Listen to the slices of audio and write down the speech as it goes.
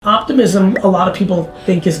Optimism, a lot of people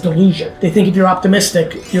think is delusion. They think if you're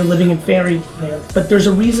optimistic, you're living in fairyland. But there's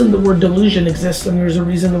a reason the word delusion exists and there's a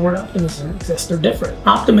reason the word optimism exists. They're different.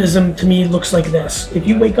 Optimism to me looks like this. If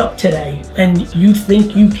you wake up today and you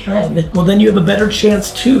think you can, well then you have a better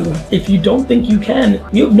chance too. If you don't think you can,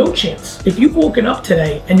 you have no chance. If you've woken up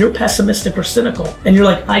today and you're pessimistic or cynical and you're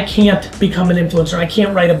like, I can't become an influencer, I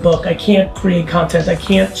can't write a book, I can't create content, I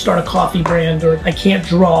can't start a coffee brand, or I can't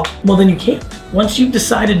draw, well then you can't. Once you've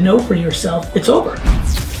decided no for yourself, it's over.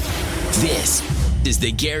 This is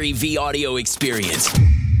the GaryVee Audio Experience.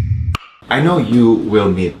 I know you will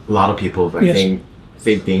meet a lot of people that think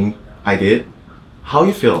same thing I did. How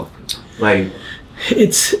you feel? Like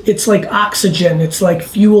it's like oxygen. It's like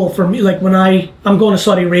fuel for me. Like when I'm going to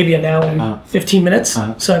Saudi Arabia now in 15 minutes,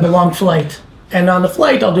 so I have a long flight. And on the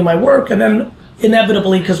flight, I'll do my work, and then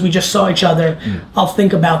inevitably, because we just saw each other, I'll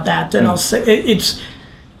think about that, and I'll say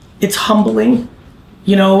it's humbling.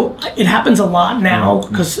 You know, it happens a lot now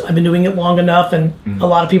because I've been doing it long enough, and a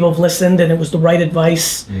lot of people have listened, and it was the right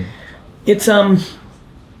advice. It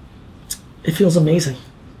feels amazing.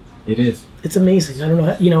 It is. It's amazing. I don't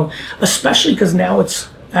know how, especially because now it's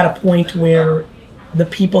at a point where the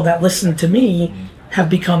people that listen to me have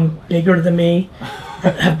become bigger than me,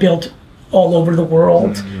 have built all over the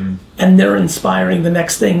world, and they're inspiring the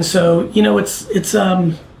next thing. So, it's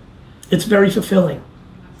very fulfilling.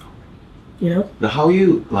 How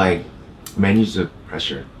you manage the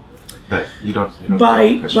pressure that you don't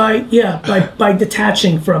by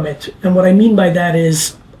detaching from it. And what I mean by that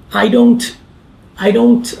is I don't feel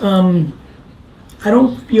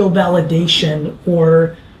validation,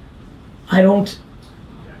 or I don't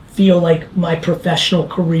feel like my professional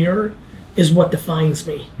career is what defines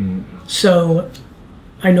me. So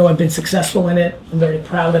I know I've been successful in it, I'm very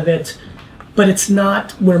proud of it, but it's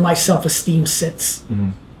not where my self-esteem sits.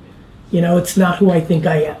 It's not who I think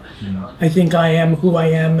I am. I think I am who I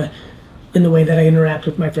am in the way that I interact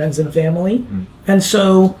with my friends and family. And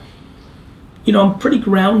so, I'm pretty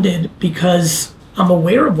grounded because I'm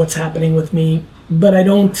aware of what's happening with me, but I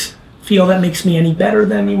don't feel that makes me any better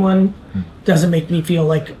than anyone. Doesn't make me feel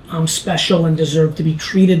like I'm special and deserve to be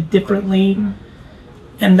treated differently.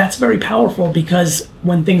 And that's very powerful because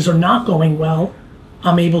when things are not going well,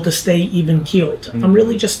 I'm able to stay even keeled. I'm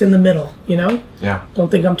really just in the middle, Yeah. Don't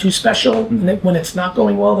think I'm too special. And when it's not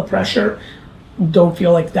going well, the pressure, don't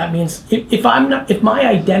feel like that means if my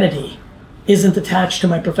identity isn't attached to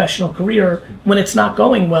my professional career, when it's not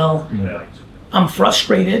going well, I'm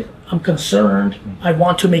frustrated, I'm concerned, I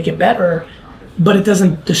want to make it better, but it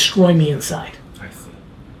doesn't destroy me inside. I see.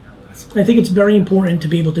 I think it's very important to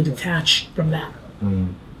be able to detach from that.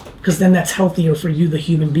 Because then that's healthier for you, the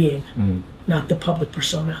human being. Not the public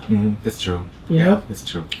persona. That's true. Yeah, that's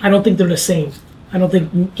true. I don't think they're the same. I don't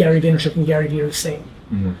think Gary Vaynerchuk and GaryVee are the same.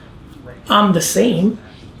 I'm the same,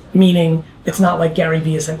 meaning it's not like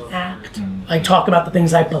GaryVee is an act. I talk about the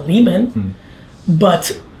things I believe in,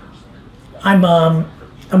 but I'm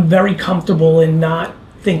very comfortable in not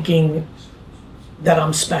thinking that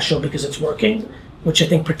I'm special because it's working, which I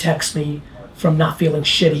think protects me from not feeling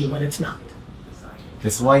shitty when it's not.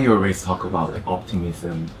 That's why you always talk about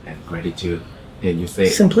optimism and gratitude, and you say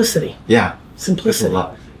simplicity. Yeah, simplicity.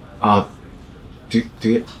 That's a lot.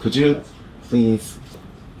 Could you please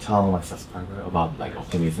tell my subscriber about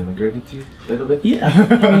optimism and gratitude a little bit? Yeah,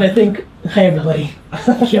 I think. Hi everybody,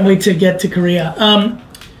 can't wait to get to Korea.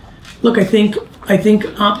 Look, I think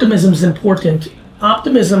optimism is important.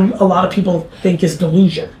 Optimism, a lot of people think is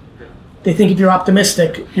delusion. They think if you're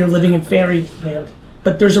optimistic, you're living in fairyland.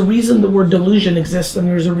 But there's a reason the word delusion exists and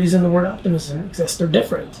there's a reason the word optimism exists. They're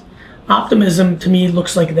different. Optimism to me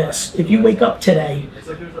looks like this. If you wake up today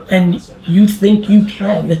and you think you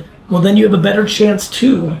can, well then you have a better chance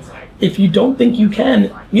too. If you don't think you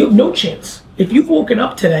can, you have no chance. If you've woken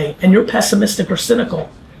up today and you're pessimistic or cynical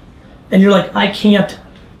and you're like, I can't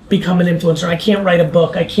become an influencer, I can't write a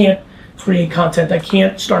book, I can't create content, I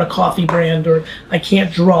can't start a coffee brand, or I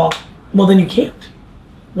can't draw, well then you can't.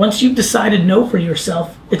 Once you've decided no for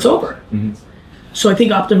yourself, it's over. So I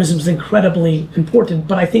think optimism is incredibly important,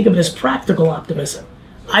 but I think of it as practical optimism.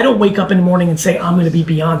 I don't wake up in the morning and say, I'm going to be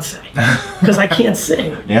Beyonce, because I can't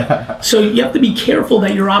sing. So you have to be careful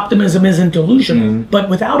that your optimism isn't delusional. But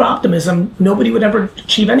without optimism, nobody would ever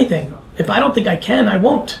achieve anything. If I don't think I can, I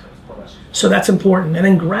won't. So that's important. And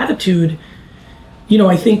then gratitude,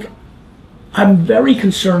 I think I'm very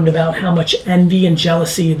concerned about how much envy and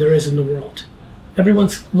jealousy there is in the world.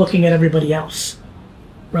 Everyone's looking at everybody else,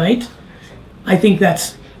 right? I think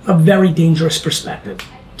that's a very dangerous perspective.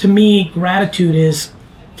 To me, gratitude is,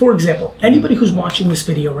 for example, anybody who's watching this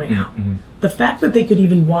video right now, the fact that they could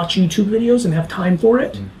even watch YouTube videos and have time for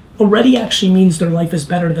it already actually means their life is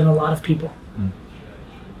better than a lot of people.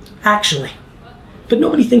 Actually. But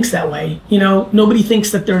nobody thinks that way. You know, nobody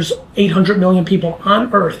thinks that there's 800 million people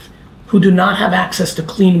on Earth who do not have access to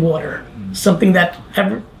clean water. Something that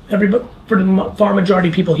everybody, for the far majority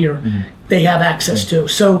of people here, they have access to.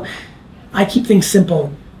 So I keep things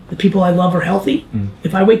simple. The people I love are healthy.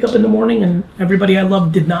 If I wake up in the morning and everybody I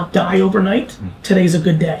love did not die overnight, today's a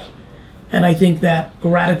good day. And I think that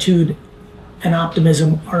gratitude and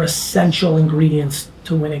optimism are essential ingredients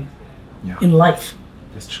to winning in life.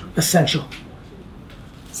 That's true. Essential.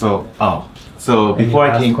 So before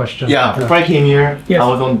I came, before I came here, Yes. I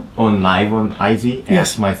was on live on IZ and Yes.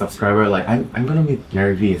 asked my subscriber like, I'm gonna meet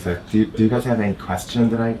GaryVee. So do you guys have any question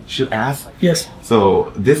that I should ask? Yes.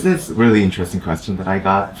 So this is really interesting question that I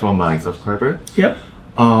got from my subscriber. Yep.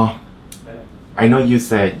 I know you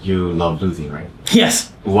said you love losing, right?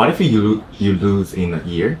 Yes. What if you lose in a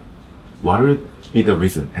year? What would be the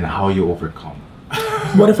reason and how you overcome?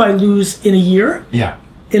 What if I lose in a year? Yeah.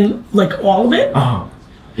 In like all of it?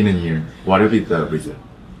 In a year, what would be the reason?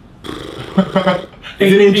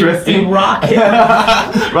 Is it interesting? A rocket.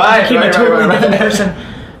 Right, Became a totally different person.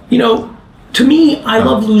 You know, to me, I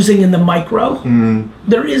love losing in the micro.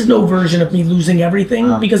 There is no version of me losing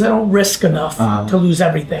everything because I don't risk enough to lose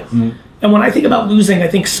everything. And when I think about losing, I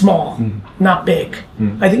think small, not big.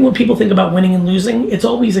 I think when people think about winning and losing, it's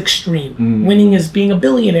always extreme. Winning is being a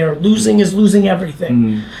billionaire. Losing is losing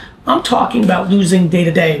everything. I'm talking about losing day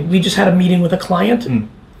to day. We just had a meeting with a client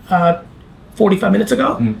 45 minutes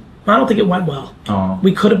ago. I don't think it went well.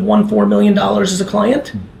 We could have won $4 million as a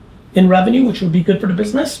client in revenue, which would be good for the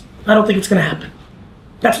business. I don't think it's going to happen.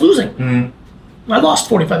 That's losing. I lost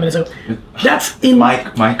 45 minutes ago. That's in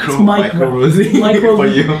micro losing for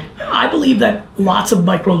you. I believe that lots of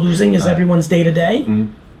micro losing is everyone's day to day,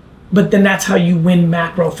 but then that's how you win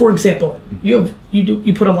macro. For example, you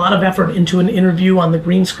put a lot of effort into an interview on the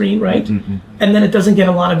green screen, right? And then it doesn't get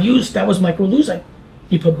a lot of views. That was micro losing.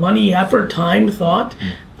 You put money, effort, time, thought,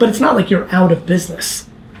 but it's not like you're out of business.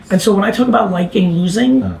 And so when I talk about liking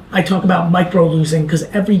losing, I talk about micro losing because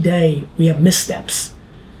every day we have missteps.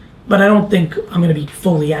 But I don't think I'm going to be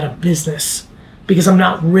fully out of business because I'm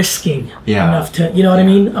not risking enough to, you know what I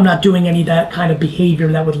mean? I'm not doing any of that kind of behavior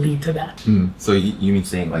that would lead to that. So you mean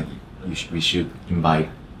saying like we should invite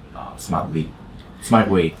smart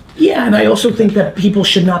way? Yeah, and I also think that people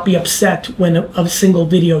should not be upset when a single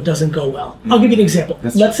video doesn't go well. I'll give you an example.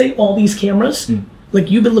 Let's say all these cameras,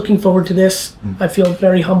 like you've been looking forward to this. I feel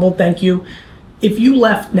very humbled, thank you. If you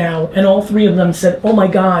left now and all three of them said, oh my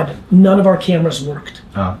God, none of our cameras worked.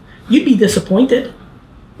 You'd be disappointed,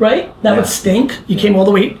 right? That would stink. You came all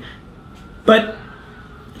the way, but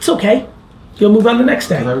it's okay. You'll move on the next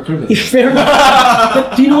day. Fair enough.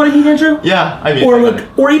 But do you know what I mean, Andrew? Yeah, I mean.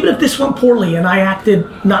 Or even if this went poorly and I acted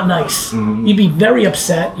not nice, you'd be very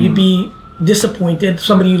upset. You'd be disappointed.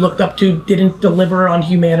 Somebody you looked up to didn't deliver on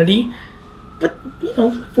humanity. But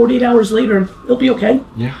 48 hours later, it'll be okay.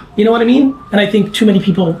 Yeah. You know what I mean? And I think too many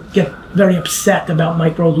people get very upset about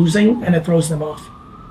micro losing, and it throws them off.